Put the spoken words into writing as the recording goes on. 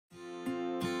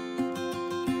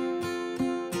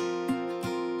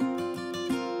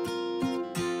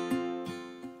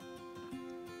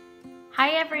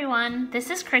Hi everyone,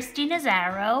 this is Kristi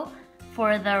Nazzaro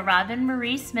for the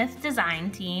Roben-Marie Smith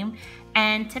design team,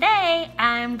 and today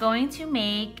I'm going to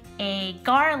make a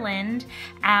garland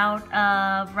out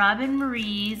of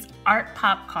Roben-Marie's Art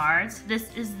Pop cards.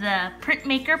 This is the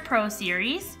Printmaker Pro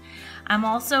series. I'm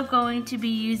also going to be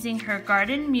using her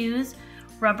Garden Muse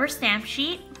rubber stamp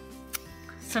sheet,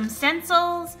 some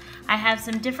stencils, I have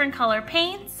some different color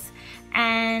paints,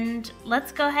 and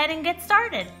let's go ahead and get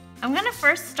started. I'm gonna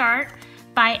first start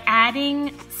by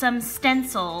adding some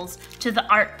stencils to the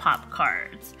Art Pop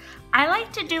cards. I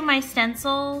like to do my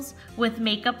stencils with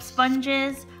makeup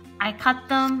sponges. I cut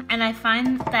them and I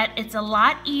find that it's a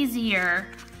lot easier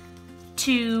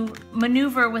to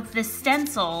maneuver with the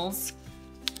stencils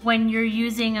when you're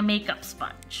using a makeup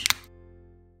sponge.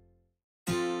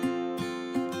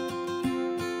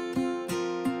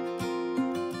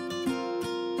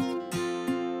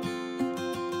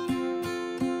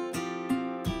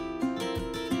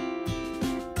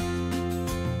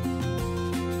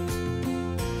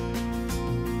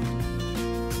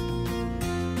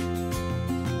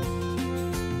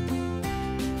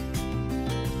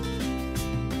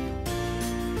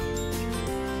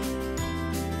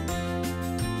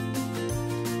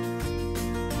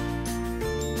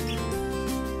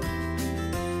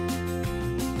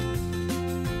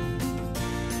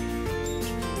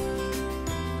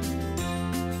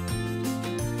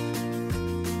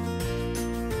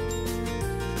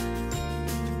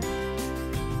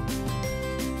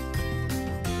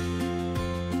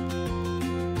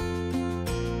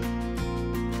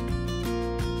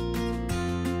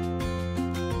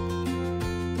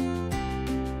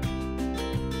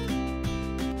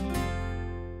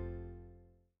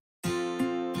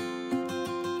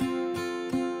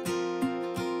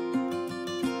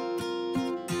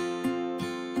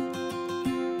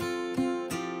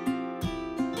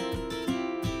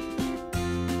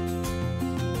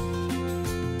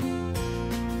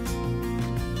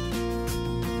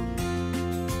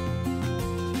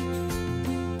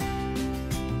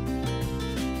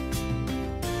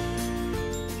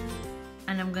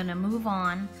 I'm going to move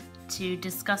on to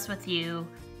discuss with you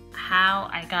how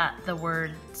I got the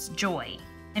words joy.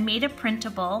 I made a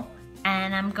printable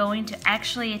and I'm going to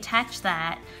actually attach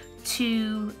that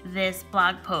to this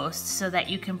blog post so that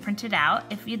you can print it out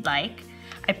if you'd like.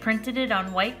 I printed it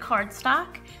on white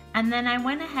cardstock and then I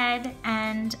went ahead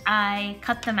and I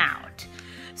cut them out.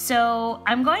 So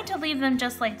I'm going to leave them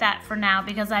just like that for now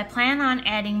because I plan on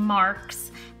adding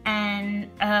marks and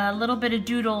a little bit of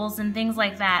doodles and things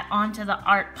like that onto the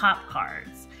Art Pop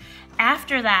cards.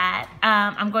 After that,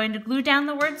 I'm going to glue down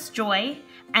the words joy,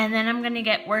 and then I'm going to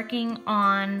get working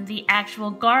on the actual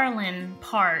garland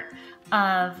part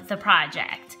of the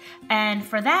project. And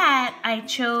for that, I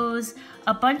chose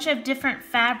a bunch of different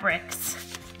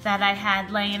fabrics that I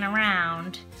had laying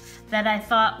around that I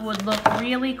thought would look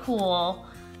really cool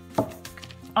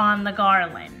on the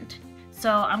garland.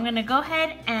 So I'm gonna go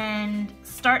ahead and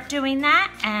start doing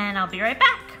that and I'll be right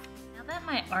back. Now that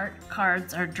my art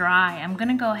cards are dry, I'm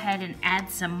gonna go ahead and add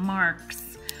some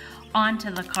marks onto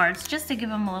the cards just to give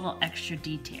them a little extra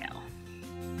detail.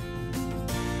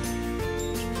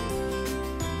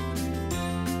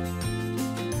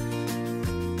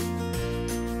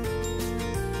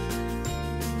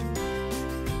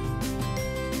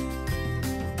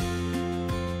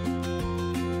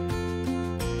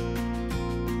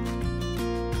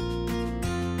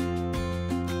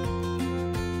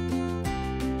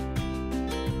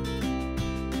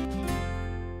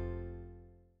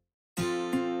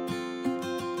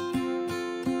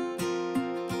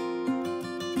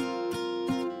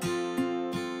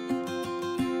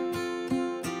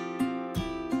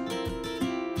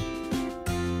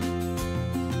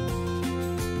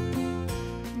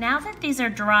 Now that these are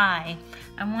dry,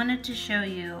 I wanted to show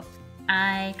you,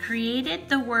 I created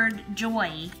the word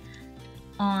joy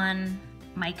on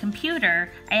my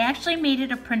computer. I actually made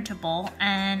it a printable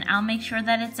and I'll make sure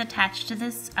that it's attached to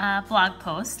this blog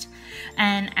post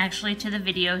and actually to the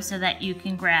video so that you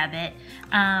can grab it.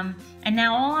 And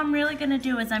now all I'm really gonna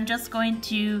do is I'm just going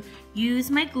to use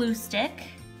my glue stick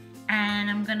and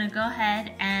I'm gonna go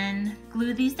ahead and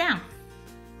glue these down.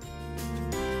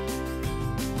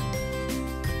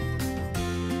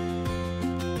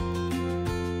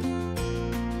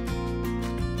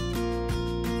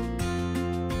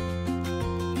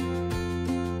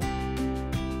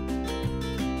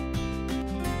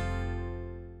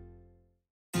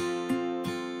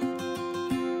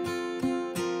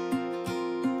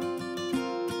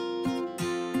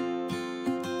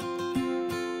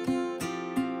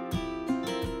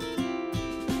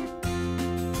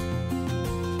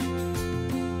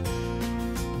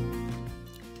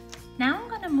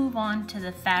 move on to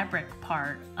the fabric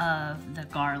part of the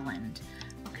garland.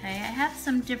 Okay, I have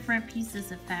some different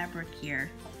pieces of fabric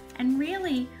here. And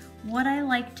really, what I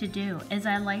like to do is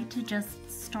I like to just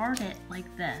start it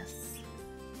like this.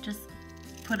 Just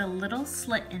put a little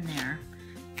slit in there,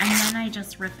 and then I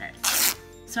just rip it.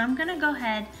 So I'm gonna go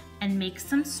ahead and make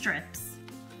some strips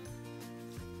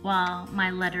while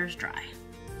my letters dry.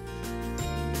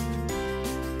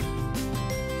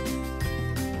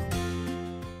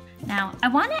 Now, I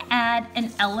want to add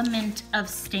an element of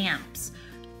stamps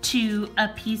to a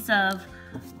piece of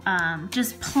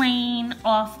just plain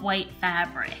off-white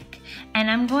fabric. And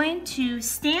I'm going to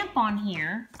stamp on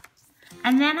here,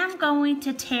 and then I'm going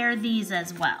to tear these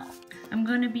as well. I'm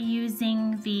going to be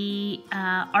using the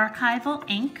archival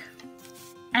ink,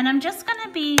 and I'm just going to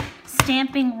be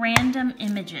stamping random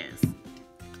images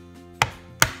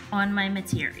on my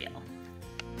material.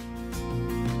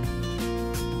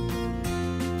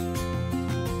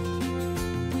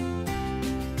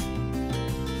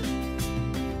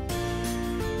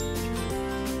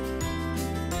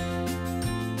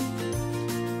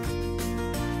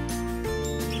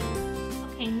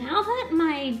 Now that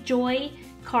my Joy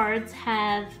cards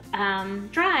have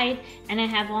dried and I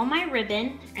have all my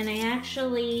ribbon, and I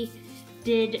actually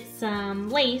did some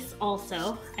lace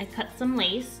also. I cut some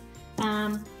lace.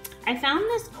 I found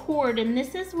this cord, and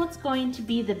this is what's going to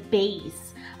be the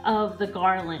base of the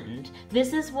garland.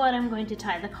 This is what I'm going to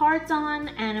tie the cards on,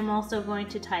 and I'm also going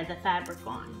to tie the fabric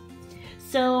on.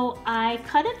 So I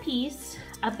cut a piece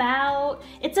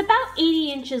it's about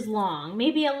 80 inches long,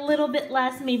 maybe a little bit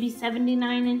less, maybe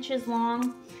 79 inches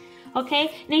long.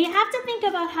 Okay, now you have to think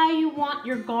about how you want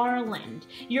your garland.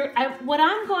 What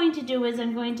I'm going to do is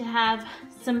I'm going to have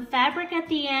some fabric at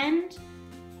the end,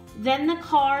 then the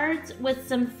cards with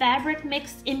some fabric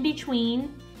mixed in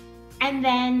between, and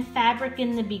then fabric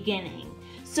in the beginning.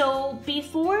 So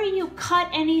before you cut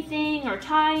anything or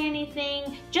tie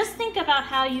anything, just think about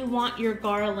how you want your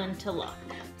garland to look.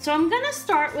 So I'm gonna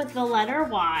start with the letter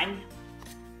Y.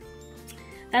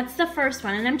 That's the first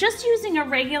one, and I'm just using a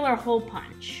regular hole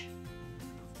punch.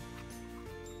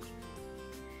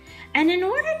 And in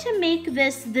order to make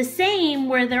this the same,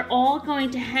 where they're all going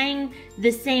to hang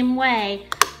the same way,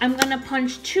 I'm gonna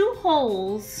punch 2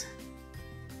 holes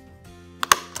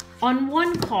on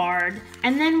one card,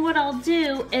 and then what I'll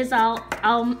do is I'll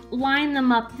line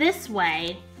them up this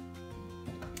way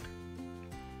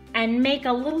and make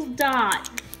a little dot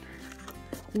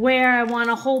where I want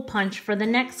a hole punch for the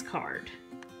next card.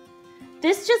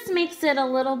 This just makes it a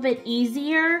little bit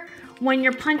easier when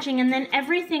you're punching, and then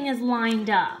everything is lined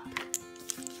up.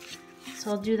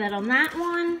 So I'll do that on that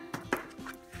one,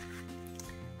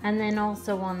 and then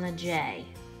also on the J.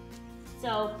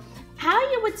 So how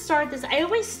you would start this, I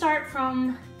always start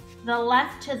from the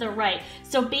left to the right.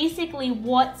 So basically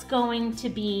what's going to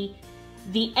be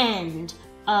the end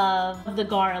of the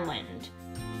garland.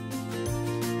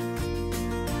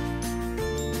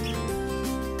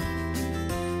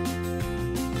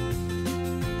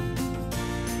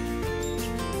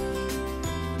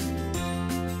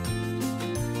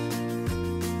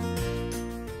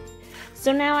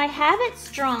 So now I have it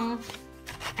strung,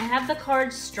 I have the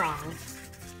cards strung,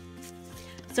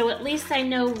 so at least I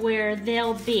know where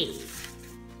they'll be.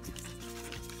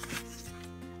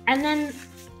 And then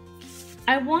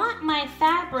I want my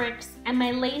fabrics and my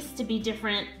lace to be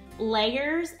different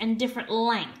layers and different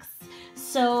lengths.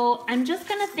 So I'm just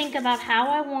gonna think about how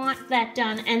I want that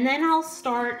done, and then I'll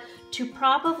start to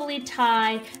probably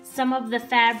tie some of the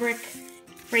fabric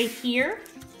right here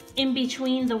in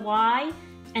between the Y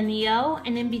and the O,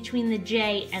 and in between the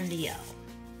J and the O.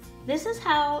 This is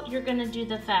how you're gonna do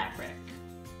the fabric.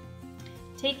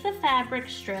 Take the fabric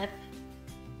strip,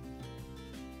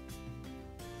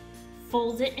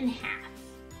 fold it in half.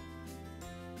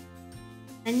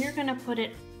 Then you're gonna put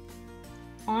it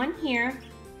on here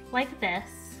like this.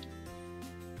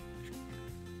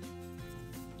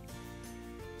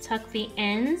 Tuck the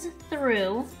ends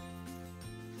through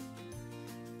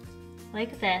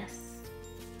like this,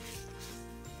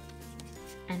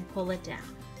 and pull it down.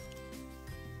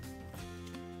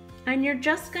 And you're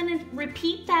just gonna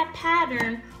repeat that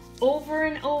pattern over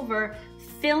and over,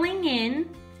 filling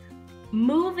in,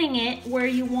 moving it where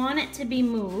you want it to be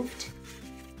moved,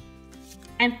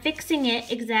 and fixing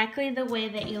it exactly the way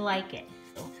that you like it.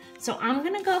 So I'm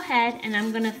gonna go ahead and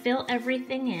I'm gonna fill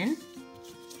everything in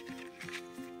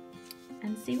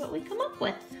and see what we come up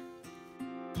with.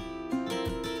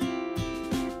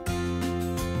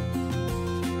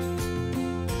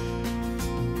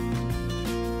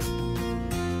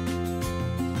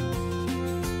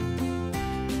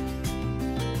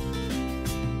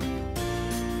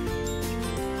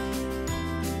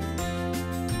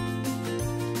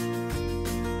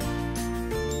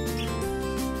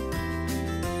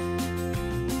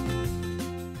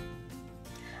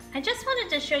 just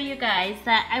wanted to show you guys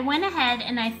that I went ahead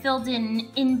and I filled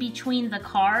in between the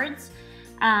cards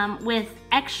with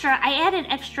extra, I added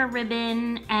extra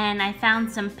ribbon, and I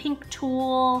found some pink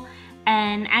tulle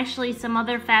and actually some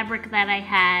other fabric that I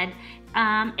had.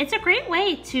 It's a great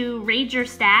way to raid your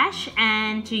stash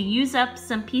and to use up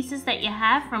some pieces that you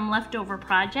have from leftover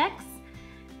projects.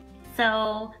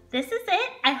 So this is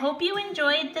it. I hope you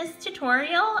enjoyed this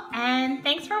tutorial, and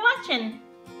thanks for watching.